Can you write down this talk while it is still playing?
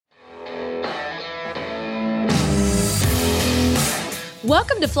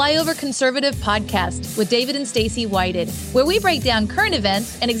Welcome to Flyover Conservative Podcast with David and Stacy Whited, where we break down current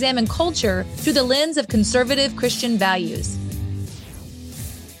events and examine culture through the lens of conservative Christian values.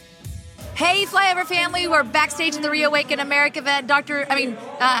 Hey, Flyover family, we're backstage at the ReAwaken America event.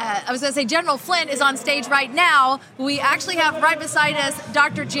 General Flint is on stage right now. We actually have right beside us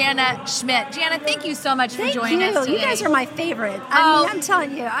Dr. Jana Schmidt. Jana, thank you so much for joining us today. You guys are my favorite. I'm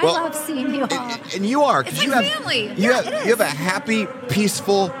telling you, I love seeing you all. And you are. It's like family. You have a happy,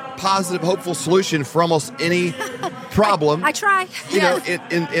 peaceful, positive, hopeful solution for almost any problem. I try.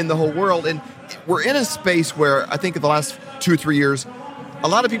 In the whole world. And we're in a space where I think in the last 2 or 3 years, a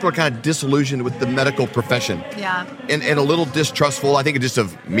lot of people are kind of disillusioned with the medical profession. Yeah. And a little distrustful, I think, just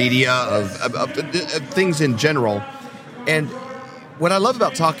of media, of things in general. And what I love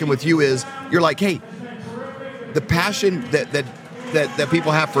about talking with you is you're like, hey, the passion that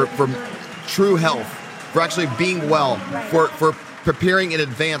people have for true health, for actually being well, for preparing in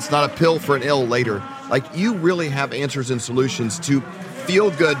advance, not a pill for an ill later. Like, you really have answers and solutions to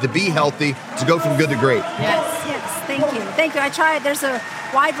feel good, to be healthy, to go from good to great. Yes. Thank you. I try. There's a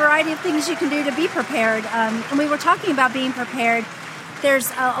wide variety of things you can do to be prepared. And we were talking about being prepared.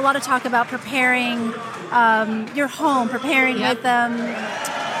 There's a lot of talk about preparing your home, preparing with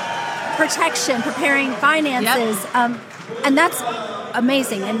protection, preparing finances. And that's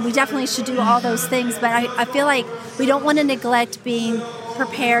amazing. And we definitely should do all those things. But I feel like we don't want to neglect being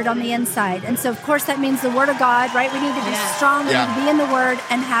prepared on the inside. And so, of course, that means the Word of God, right? We need to be strong, we need to be in the Word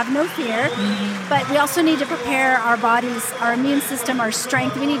and have no fear. Mm-hmm. But we also need to prepare our bodies, our immune system, our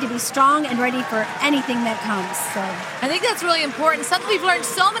strength. We need to be strong and ready for anything that comes. So I think that's really important. Something we've learned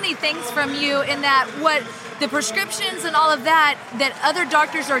so many things from you in that what the prescriptions and all of that other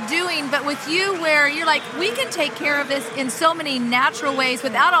doctors are doing, but with you where you're like, we can take care of this in so many natural ways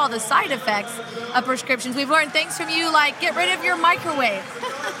without all the side effects of prescriptions. We've learned things from you like get rid of your microwave.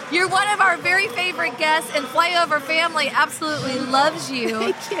 You're one of our very favorite guests, and Flyover family absolutely loves you.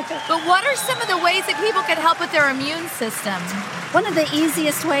 Thank you. But what are some of the ways that people can help with their immune system? One of the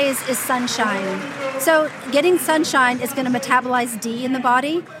easiest ways is sunshine. So getting sunshine is going to metabolize D in the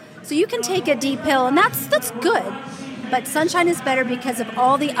body. So you can take a D pill, and that's good. But sunshine is better because of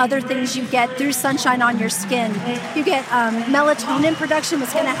all the other things you get through sunshine on your skin. You get melatonin production, which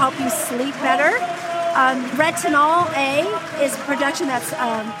is going to help you sleep better. Retinol A is production that's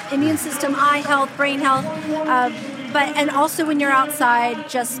immune system, eye health, brain health. And also when you're outside,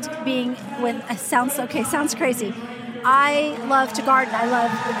 just being with sounds crazy. I love to garden. I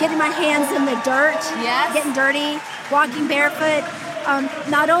love getting my hands in the dirt, getting dirty, walking barefoot.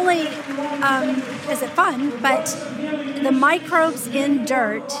 Not only is it fun, but the microbes in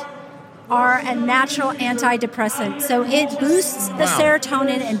dirt are a natural antidepressant. So it boosts the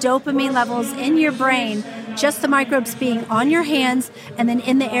serotonin and dopamine levels in your brain, just the microbes being on your hands and then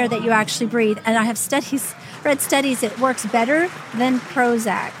in the air that you actually breathe. And I have read studies, it works better than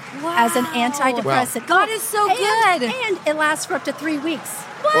Prozac as an antidepressant. God is so good. And it lasts for up to 3 weeks.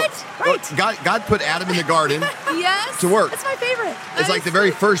 What? Right. God put Adam in the garden to work. That's my favorite. It's like the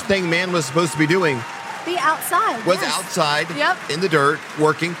very first thing man was supposed to be doing. Be outside. Was outside in the dirt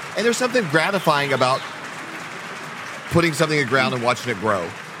working. And there's something gratifying about putting something in the ground and watching it grow.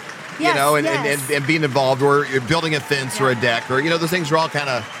 Yes, and being involved, or you're building a fence or a deck, or those things are all kind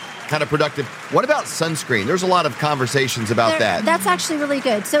of productive. What about sunscreen? There's a lot of conversations about that. That's actually really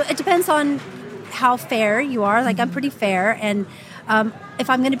good. So it depends on how fair you are. Like, I'm pretty fair, and if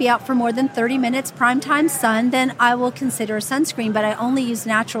I'm going to be out for more than 30 minutes primetime sun, then I will consider a sunscreen, but I only use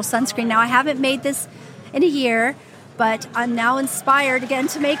natural sunscreen. Now, I haven't made this in a year, but I'm now inspired again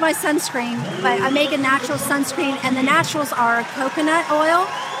to make my sunscreen. But I make a natural sunscreen, and the naturals are coconut oil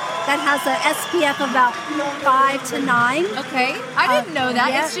that has an SPF of about 5 to 9. Okay. I didn't know that.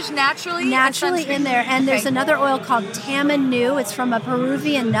 Yeah. It's just naturally in there. And there's another oil called tamanu. It's from a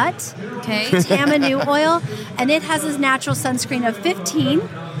Peruvian nut. Okay. Tamanu oil. And it has a natural sunscreen of 15.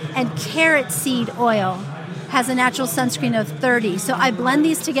 And carrot seed oil has a natural sunscreen of 30. So I blend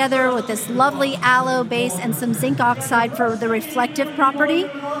these together with this lovely aloe base and some zinc oxide for the reflective property.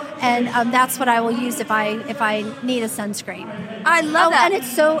 And that's what I will use if I need a sunscreen. I love that. And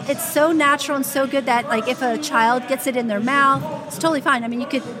it's so natural and so good that, like, if a child gets it in their mouth, it's totally fine. I mean, you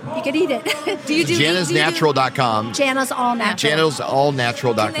could eat it. Jana'sNatural.com. Jana's All Natural.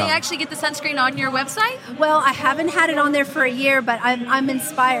 Jana'sAllNatural.com. Can they actually get the sunscreen on your website? Well, I haven't had it on there for a year, but I'm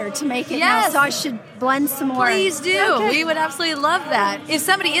inspired to make it now, so I should blend some more. Please do. Okay. We would absolutely love that. If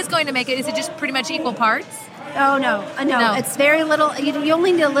somebody is going to make it, is it just pretty much equal parts? Oh, no. No. It's very little. You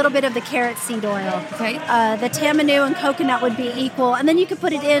only need a little bit of the carrot seed oil. Okay. The tamanu and coconut would be equal. And then you could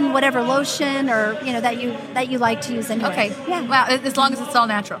put it in whatever lotion or, that you like to use anyway. Okay. Yeah. Wow. As long as it's all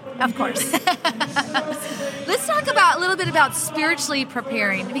natural. Of course. Let's talk a little bit about spiritually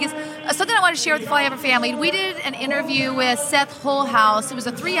preparing, because something I want to share with the Flyover family. We did an interview with Seth Holhouse. It was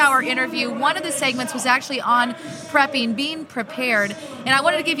a 3-hour interview. One of the segments was actually on prepping, being prepared. And I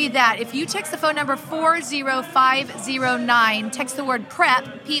wanted to give you that. If you text the phone number 40509, text the word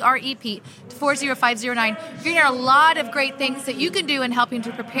PREP, P-R-E-P, to 40509, you're going to hear a lot of great things that you can do in helping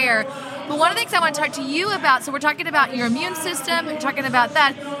to prepare. But one of the things I want to talk to you about, so we're talking about your immune system, we're talking about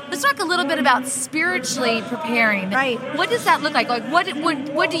that. Let's talk a little bit about spiritually preparing. Right. What does that look like? Like, what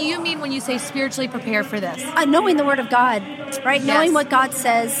do you mean when you say spiritually prepare for this? Knowing the Word of God, right? Yes. Knowing what God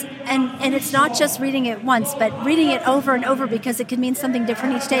says, and it's not just reading it once, but reading it over and over, because it can mean something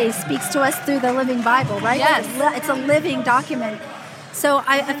different each day. He speaks to us through the living Bible, right? Yes. It's a living document. So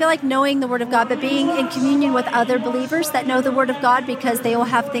I feel like knowing the Word of God, but being in communion with other believers that know the Word of God, because they will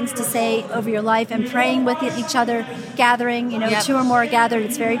have things to say over your life, and praying with each other, gathering, Yep. 2 or more are gathered.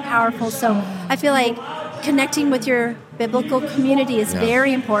 It's very powerful. So I feel like connecting with your biblical community is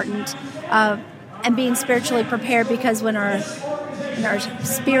very important, and being spiritually prepared, because when our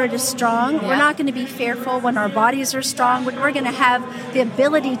spirit is strong, we're not going to be fearful. When our bodies are strong, we're going to have the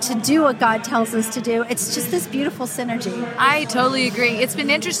ability to do what God tells us to do. It's just this beautiful synergy. I totally agree. It's been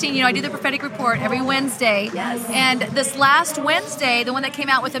interesting. I do the prophetic report every Wednesday. Yes. And this last Wednesday, the one that came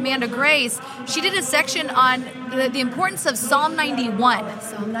out with Amanda Grace, she did a section on the importance of Psalm 91.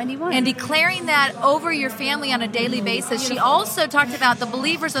 Psalm 91. And declaring that over your family on a daily basis. She also talked about the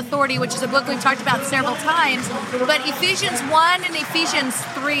Believer's Authority, which is a book we've talked about several times, but Ephesians 1 and Ephesians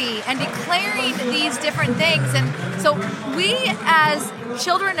 3, and declaring these different things. And so we, as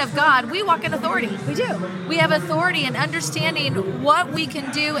children of God, we walk in authority. We do. We have authority and understanding what we can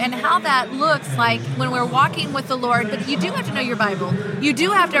do and how that looks like when we're walking with the Lord. But you do have to know your Bible. You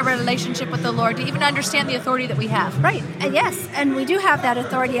do have to have a relationship with the Lord to even understand the authority that we have. Right. Yes, and we do have that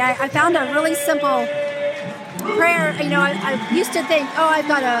authority. I found a really simple prayer. I used to think, I've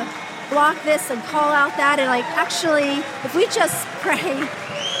got to block this and call out that. And actually, if we just pray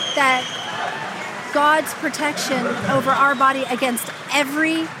that God's protection over our body against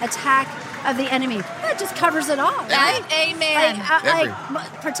every attack of the enemy, that just covers it all, right? Amen.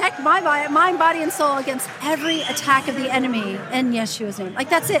 Protect my mind, body, and soul against every attack of the enemy in Yeshua's name.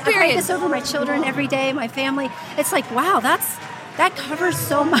 That's it. Period. I pray this over my children every day, my family. It's wow, that covers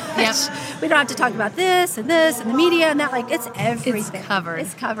so much. Yep. We don't have to talk about this and the media and that. It's everything. It's covered.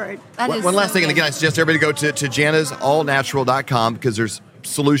 It's covered. One last thing, and again, I suggest everybody go to janasallnatural.com, because there's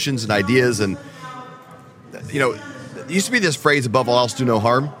solutions and ideas, and there used to be this phrase, above all else, do no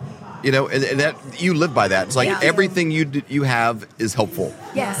harm. And that you live by that. It's everything you have is helpful.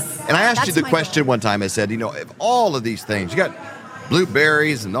 Yes. And I asked you the my question goal. one time. I said, if all of these things, you got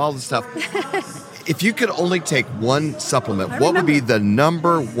blueberries and all this stuff. If you could only take one supplement, what would be the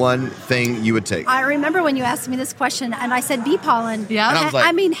number one thing you would take? I remember when you asked me this question, and I said bee pollen. Yeah. And I was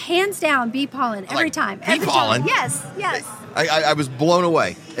like, hands down, bee pollen every time. Bee pollen? Yes. I was blown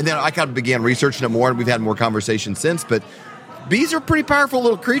away. And then I kind of began researching it more, and we've had more conversations since. But bees are pretty powerful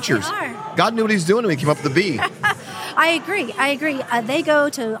little creatures. They are. God knew what he was doing when he came up with the bee. I agree. They go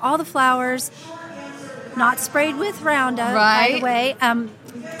to all the flowers, not sprayed with Roundup, by the way, and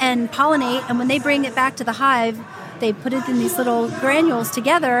pollinate. And when they bring it back to the hive, they put it in these little granules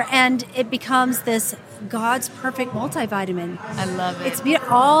together, and it becomes this God's perfect multivitamin. I love it. It's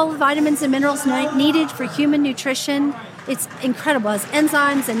all vitamins and minerals needed for human nutrition. It's incredible. It has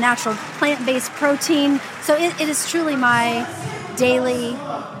enzymes and natural plant-based protein. So it is truly my daily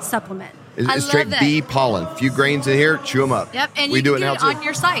supplement. It's straight bee pollen. A few grains in here, chew them up. Yep, and we you do can it get now it too. on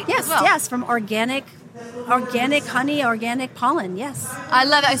your site Yes, as well. yes, from organic honey, organic pollen, yes. I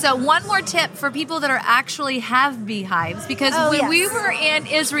love it. So one more tip for people that actually have beehives, because when we were in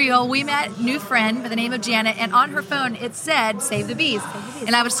Israel, we met a new friend by the name of Jana, and on her phone it said, "Save the bees."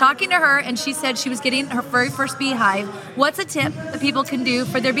 And I was talking to her, and she said she was getting her very first beehive. What's a tip that people can do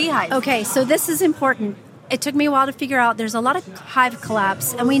for their beehive? Okay, so this is important. It took me a while to figure out there's a lot of hive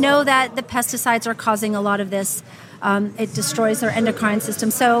collapse, and we know that the pesticides are causing a lot of this. It destroys their endocrine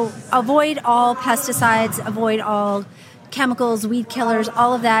system. So avoid all pesticides, avoid all chemicals, weed killers,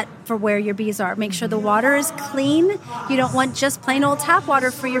 all of that for where your bees are. Make sure the water is clean. You don't want just plain old tap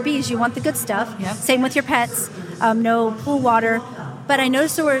water for your bees. You want the good stuff. Yep. Same with your pets. No pool water. But I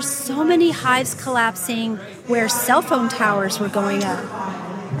noticed there were so many hives collapsing where cell phone towers were going up.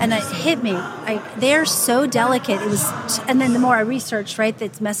 And it hit me. They're so delicate. It was, and then the more I researched, right,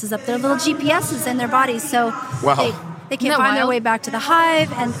 that messes up their little GPSs in their bodies. So they can't find their way back to the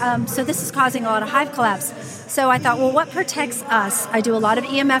hive. And so this is causing a lot of hive collapse. So I thought, well, what protects us? I do a lot of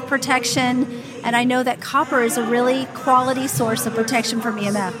EMF protection, and I know that copper is a really quality source of protection from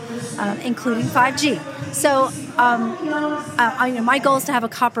EMF, including 5G. So my goal is to have a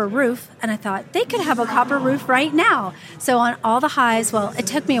copper roof, and I thought they could have a copper roof right now. So on all the hives, well, it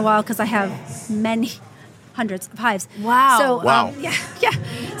took me a while because I have many hundreds of hives. Wow. So, yeah.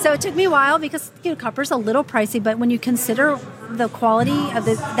 So it took me a while because copper's a little pricey, but when you consider the quality of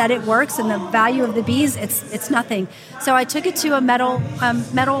that it works and the value of the bees, it's nothing. So I took it to a metal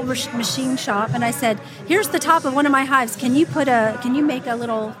machine shop, and I said, "Here's the top of one of my hives. Can you make a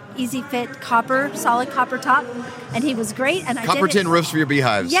little easy fit solid copper top?" And he was great. And copper tin roofs for your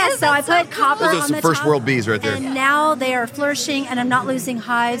beehives. Yes, so I put copper on the top. Those are some first world bees right there. And now they are flourishing, and I'm not losing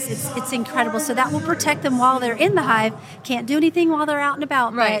hives. It's incredible. So that will protect them while they're in the hive. Can't do anything while they're out and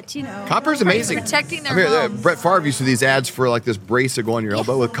about. Right. But copper's amazing. Protecting their homes. Brett Favre used to do these ads for like this brace that go on your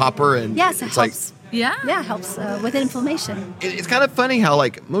elbow with copper, and yes, it's helps. Yeah, it helps with inflammation. It's kind of funny how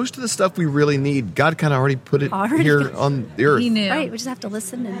like most of the stuff we really need, God kind of already put it here on the earth. He knew. Right, we just have to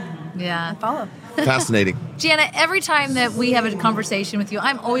listen and follow. Fascinating. Jana, every time that we have a conversation with you,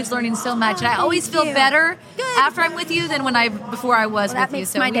 I'm always learning so much, and I always feel better after I'm with you than before I was with you.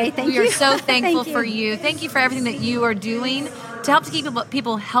 So my day. Thank you. We are so thankful for you. Thank you for everything that you are doing to help to keep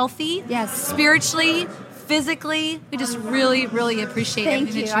people healthy, spiritually, physically. We just really, really appreciate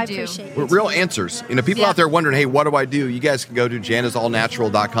everything that you do. Appreciate it. Real answers. People out there wondering, hey, what do I do? You guys can go to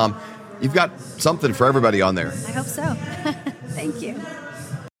janasallnatural.com. You've got something for everybody on there. I hope so. Thank you.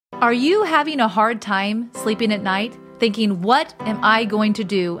 Are you having a hard time sleeping at night, thinking, what am I going to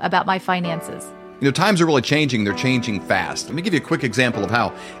do about my finances? Times are really changing. They're changing fast. Let me give you a quick example of how.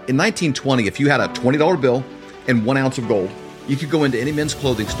 In 1920, if you had a $20 bill and 1 ounce of gold, you could go into any men's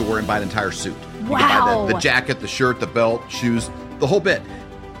clothing store and buy an entire suit. You could buy the jacket, the shirt, the belt, shoes, the whole bit.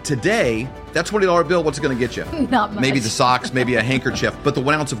 Today, that $20 bill, what's it going to get you? Not much. Maybe the socks, maybe a handkerchief, but the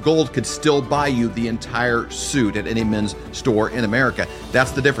 1 ounce of gold could still buy you the entire suit at any men's store in America. That's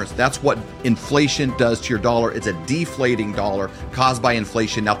the difference. That's what inflation does to your dollar. It's a deflating dollar caused by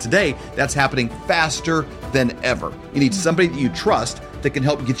inflation. Now today, that's happening faster than ever. You need somebody that you trust that can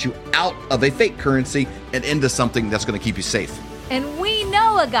help get you out of a fake currency and into something that's going to keep you safe. And we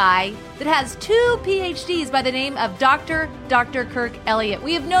know a guy that has 2 PhDs by the name of Dr. Kirk Elliott.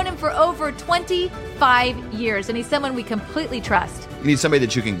 We have known him for over 25 years, and he's someone we completely trust. You need somebody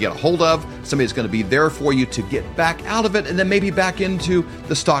that you can get a hold of, somebody that's going to be there for you to get back out of it, and then maybe back into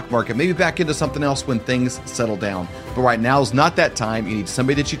the stock market, maybe back into something else when things settle down. But right now is not that time. You need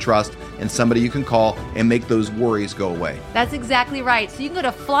somebody that you trust and somebody you can call and make those worries go away. That's exactly right. So you can go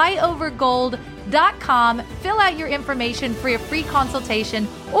to flyovergold.com, fill out your information for a free consultation,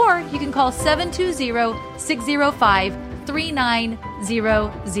 or you can call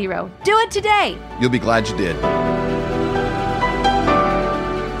 720-605-3900. Do it today. You'll be glad you did.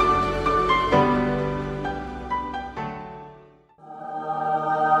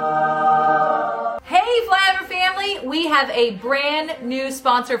 Hey, Flyover family, we have a brand new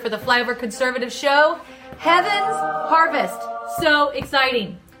sponsor for the Flyover Conservative Show, Heaven's Harvest. So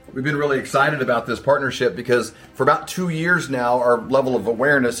exciting. We've been really excited about this partnership because for about 2 years now, our level of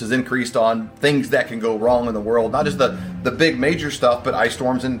awareness has increased on things that can go wrong in the world. Not just the big major stuff, but ice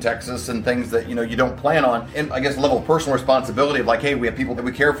storms in Texas and things that you don't plan on. And I guess a level of personal responsibility of like, hey, we have people that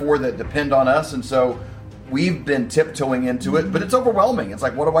we care for that depend on us. And so we've been tiptoeing into it, but it's overwhelming. It's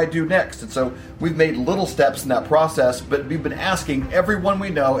like, what do I do next? And so we've made little steps in that process, but we've been asking everyone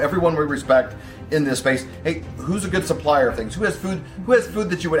we know, everyone we respect in this space, hey, who's a good supplier of things? Who has food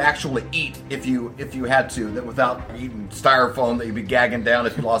that you would actually eat if you had to, that without eating styrofoam that you'd be gagging down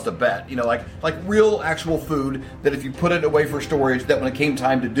if you lost a bet? Like real actual food that if you put it away for storage, that when it came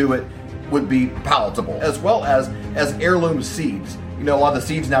time to do it would be palatable. As well as heirloom seeds. A lot of the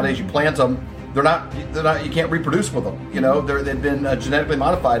seeds nowadays, you plant them, they're not. You can't reproduce with them. They've been genetically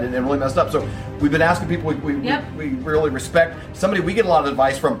modified and really messed up. So we've been asking people we really respect. Somebody we get a lot of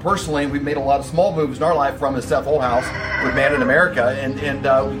advice from personally, and we've made a lot of small moves in our life from, is Seth Holhouse with Man in America, and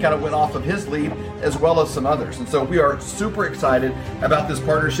we kind of went off of his lead as well as some others. And so we are super excited about this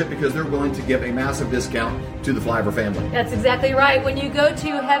partnership because they're willing to give a massive discount to the Flyover family. That's exactly right. When you go to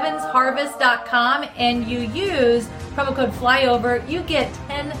heavensharvest.com and you use promo code FLYOVER, you get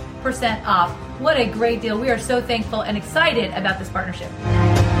 10% off. What a great deal. We are so thankful and excited about this partnership.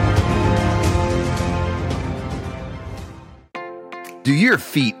 Do your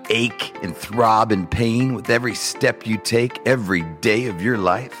feet ache and throb in pain with every step you take every day of your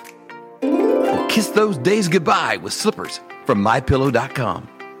life? Well, kiss those days goodbye with slippers from MyPillow.com.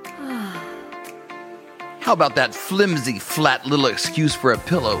 How about that flimsy, flat little excuse for a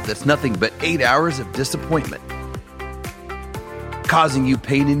pillow that's nothing but 8 hours of disappointment, causing you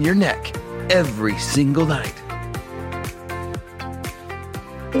pain in your neck every single night?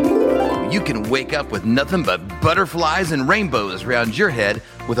 You can wake up with nothing but butterflies and rainbows around your head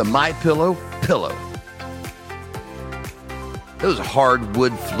with a MyPillow pillow. Those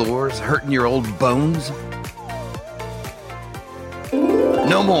hardwood floors hurting your old bones?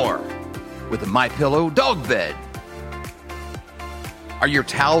 No more with a MyPillow dog bed. Are your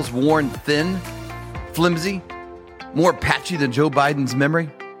towels worn thin, flimsy, more patchy than Joe Biden's memory?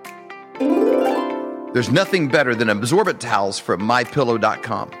 There's nothing better than absorbent towels from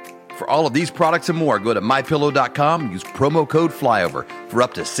MyPillow.com. For all of these products and more, go to MyPillow.com and use promo code FLYOVER for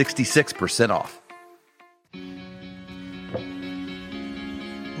up to 66% off.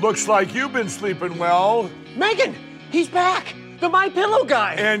 Looks like you've been sleeping well. Megan, he's back. The MyPillow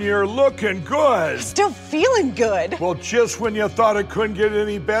guy. And you're looking good. Still feeling good. Well, just when you thought it couldn't get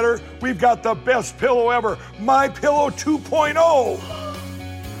any better, we've got the best pillow ever, MyPillow 2.0.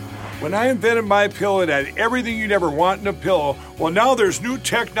 When I invented MyPillow, it had everything you'd ever want in a pillow. Well, now there's new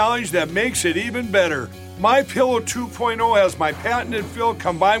technology that makes it even better. MyPillow 2.0 has my patented fill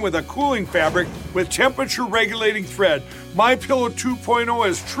combined with a cooling fabric with temperature-regulating thread. MyPillow 2.0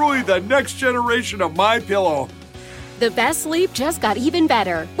 is truly the next generation of MyPillow. The best sleep just got even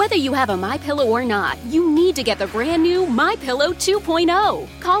better. Whether you have a MyPillow or not, you need to get the brand new MyPillow 2.0.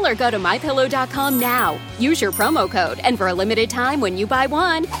 Call or go to MyPillow.com now. Use your promo code, and for a limited time when you buy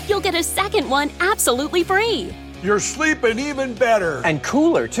one, you'll get a second one absolutely free. You're sleeping even better. And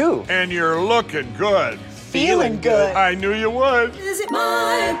cooler, too. And you're looking good. Feeling good. I knew you would. Visit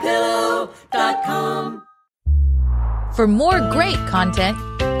MyPillow.com. For more great content,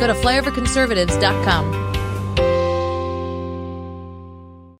 go to flyoverconservatives.com.